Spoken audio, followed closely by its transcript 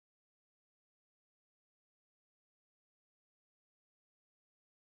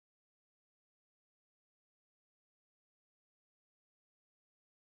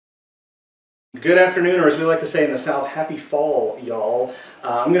Good afternoon, or as we like to say in the South, happy fall, y'all.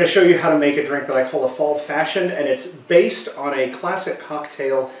 I'm going to show you how to make a drink that I call a fall fashioned, and it's based on a classic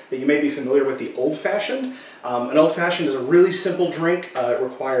cocktail that you may be familiar with, the old fashioned. An old fashioned is a really simple drink. It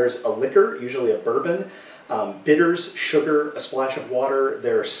requires a liquor, usually a bourbon, bitters, sugar, a splash of water.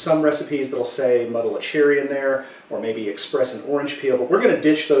 There are some recipes that'll say muddle a cherry in there, or maybe express an orange peel, but we're going to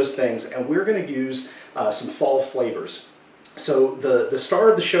ditch those things, and we're going to use some fall flavors. So the star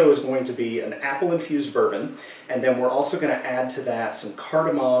of the show is going to be an apple-infused bourbon, and then we're also going to add to that some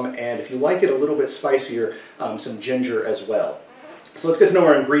cardamom, and if you like it a little bit spicier, some ginger as well. So let's get to know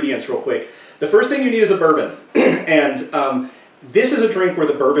our ingredients real quick. The first thing you need is a bourbon, and this is a drink where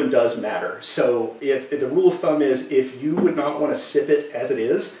the bourbon does matter. So if the rule of thumb is if you would not want to sip it as it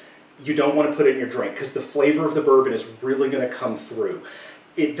is, you don't want to put it in your drink because the flavor of the bourbon is really going to come through.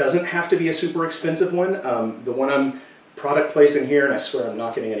 It doesn't have to be a super expensive one. The one I'm product placing here, and I swear I'm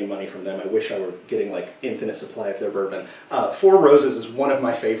not getting any money from them. I wish I were getting like infinite supply of their bourbon. Four Roses is one of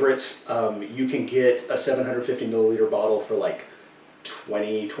my favorites. You can get a 750 milliliter bottle for like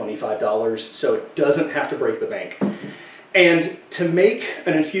 $20, $25, so it doesn't have to break the bank. And to make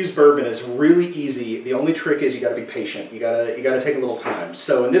an infused bourbon is really easy. The only trick is you got to be patient. You gotta take a little time.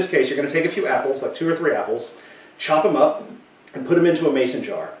 So in this case, you're going to take a few apples, like 2 or 3 apples, chop them up, and put them into a mason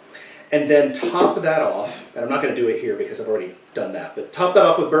jar. And then top that off, and I'm not going to do it here because I've already done that, but top that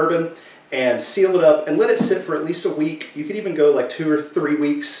off with bourbon and seal it up and let it sit for at least a week. You could even go like 2 or 3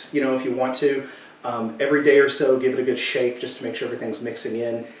 weeks, you know, if you want to. Every day or so, give it a good shake just to make sure everything's mixing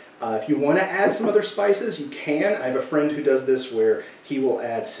in. If you want to add some other spices, you can. I have a friend who does this where he will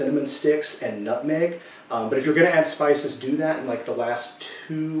add cinnamon sticks and nutmeg. But if you're going to add spices, do that in like the last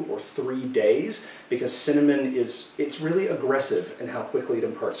 2 or 3 days because cinnamon it's really aggressive in how quickly it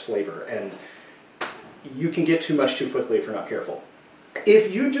imparts flavor, and you can get too much too quickly if you're not careful.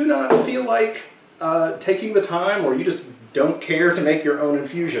 If you do not feel like taking the time, or you just don't care to make your own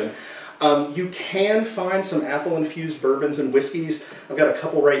infusion, you can find some apple-infused bourbons and whiskeys. I've got a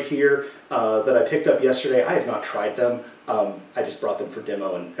couple right here that I picked up yesterday. I have not tried them. I just brought them for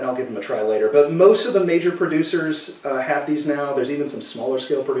demo, and I'll give them a try later. But most of the major producers have these now. There's even some smaller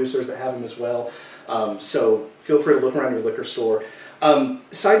scale producers that have them as well. So feel free to look around your liquor store.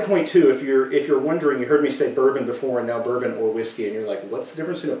 Side point too, if you're wondering, you heard me say bourbon before and now bourbon or whiskey, and you're like, what's the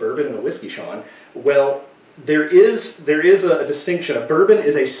difference between a bourbon and a whiskey, Sean? Well, there is a distinction. A bourbon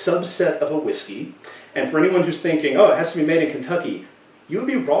is a subset of a whiskey, and for anyone who's thinking, oh, it has to be made in Kentucky, you would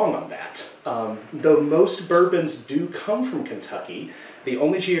be wrong on that. Though most bourbons do come from Kentucky, the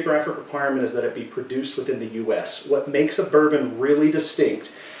only geographic requirement is that it be produced within the U.S. What makes a bourbon really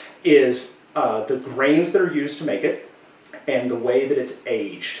distinct is the grains that are used to make it and the way that it's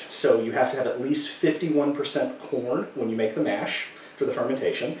aged. So you have to have at least 51% corn when you make the mash for the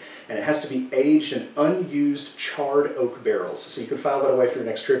fermentation, and it has to be aged in unused charred oak barrels. So you can file that away for your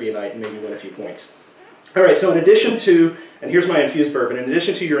next trivia night and maybe win a few points. All right, so in addition to, and here's my infused bourbon, in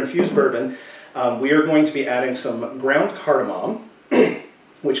addition to your infused bourbon, we are going to be adding some ground cardamom,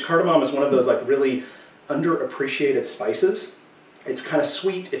 which cardamom is one of those like really underappreciated spices. It's kind of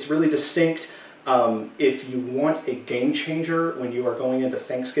sweet, it's really distinct. If you want a game changer when you are going into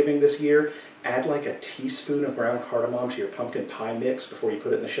Thanksgiving this year, add like a teaspoon of ground cardamom to your pumpkin pie mix before you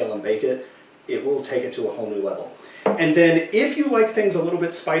put it in the shell and bake it. It will take it to a whole new level. And then if you like things a little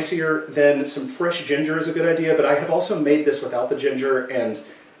bit spicier, then some fresh ginger is a good idea, but I have also made this without the ginger, and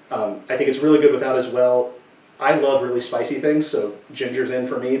I think it's really good without as well. I love really spicy things, so ginger's in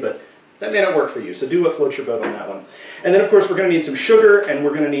for me, but that may not work for you, so do what floats your boat on that one. And then of course we're going to need some sugar, and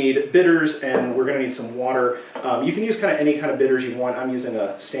we're going to need bitters, and we're going to need some water. You can use kind of any kind of bitters you want. I'm using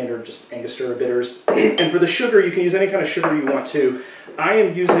a standard just Angostura bitters. And for the sugar, you can use any kind of sugar you want to. I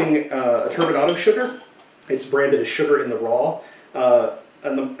am using a turbinado sugar. It's branded as sugar in the raw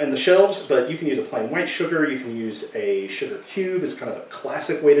and the shelves, but you can use a plain white sugar. You can use a sugar cube. It's kind of a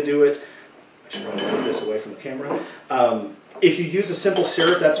classic way to do it. I should probably move this away from the camera. If you use a simple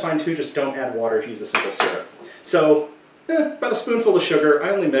syrup, that's fine too. Just don't add water if you use a simple syrup. So about a spoonful of sugar. I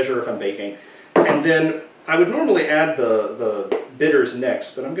only measure if I'm baking. And then I would normally add the bitters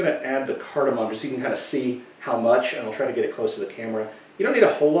next, but I'm going to add the cardamom just so you can kind of see how much, and I'll try to get it close to the camera. You don't need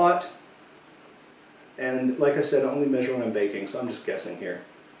a whole lot. And like I said, I only measure when I'm baking, so I'm just guessing here.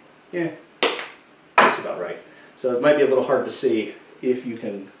 Yeah, that's about right. So it might be a little hard to see if you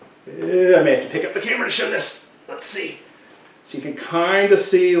can. I may have to pick up the camera to show this. Let's see. So you can kind of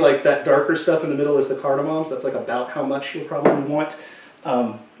see like that darker stuff in the middle is the cardamoms. That's like about how much you'll probably want.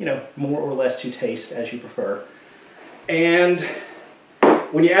 You know, more or less to taste as you prefer. And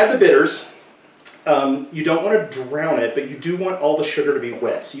when you add the bitters, You don't want to drown it, but you do want all the sugar to be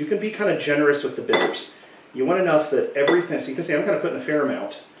wet. So you can be kind of generous with the bitters. You want enough that everything, so you can see I'm kind of putting a fair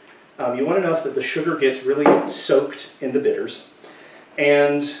amount. You want enough that the sugar gets really soaked in the bitters.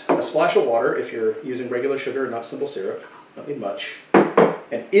 And a splash of water if you're using regular sugar and not simple syrup. Don't need much.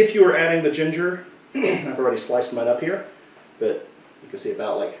 And if you are adding the ginger, I've already sliced mine up here, but you can see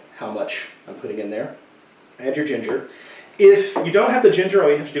about like how much I'm putting in there. Add your ginger. If you don't have the ginger, all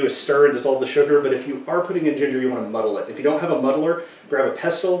you have to do is stir and dissolve the sugar, but if you are putting in ginger, you want to muddle it. If you don't have a muddler, grab a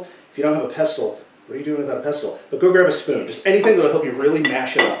pestle. If you don't have a pestle, what are you doing without a pestle? But go grab a spoon, just anything that will help you really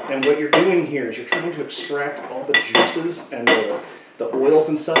mash it up. And what you're doing here is you're trying to extract all the juices and the oils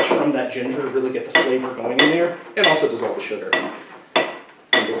and such from that ginger, really get the flavor going in there, and also dissolve the sugar.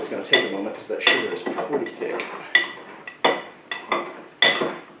 And this is going to take a moment because that sugar is pretty thick.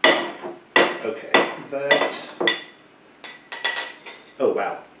 Okay, that... Oh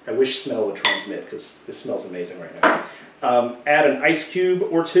wow, I wish smell would transmit because this smells amazing right now. Add an ice cube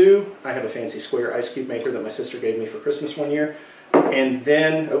or two. I have a fancy square ice cube maker that my sister gave me for Christmas one year. And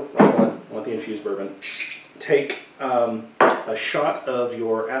then, oh, I want the infused bourbon. Take a shot of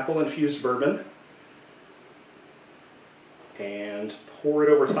your apple infused bourbon and pour it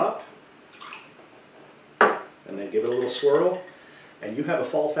over top. And then give it a little swirl. And you have a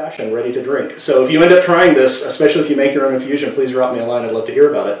fall fashion ready to drink. So if you end up trying this, especially if you make your own infusion, please drop me a line. I'd love to hear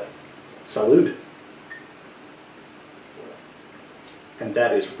about it. Salud. And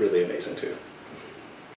that is really amazing too.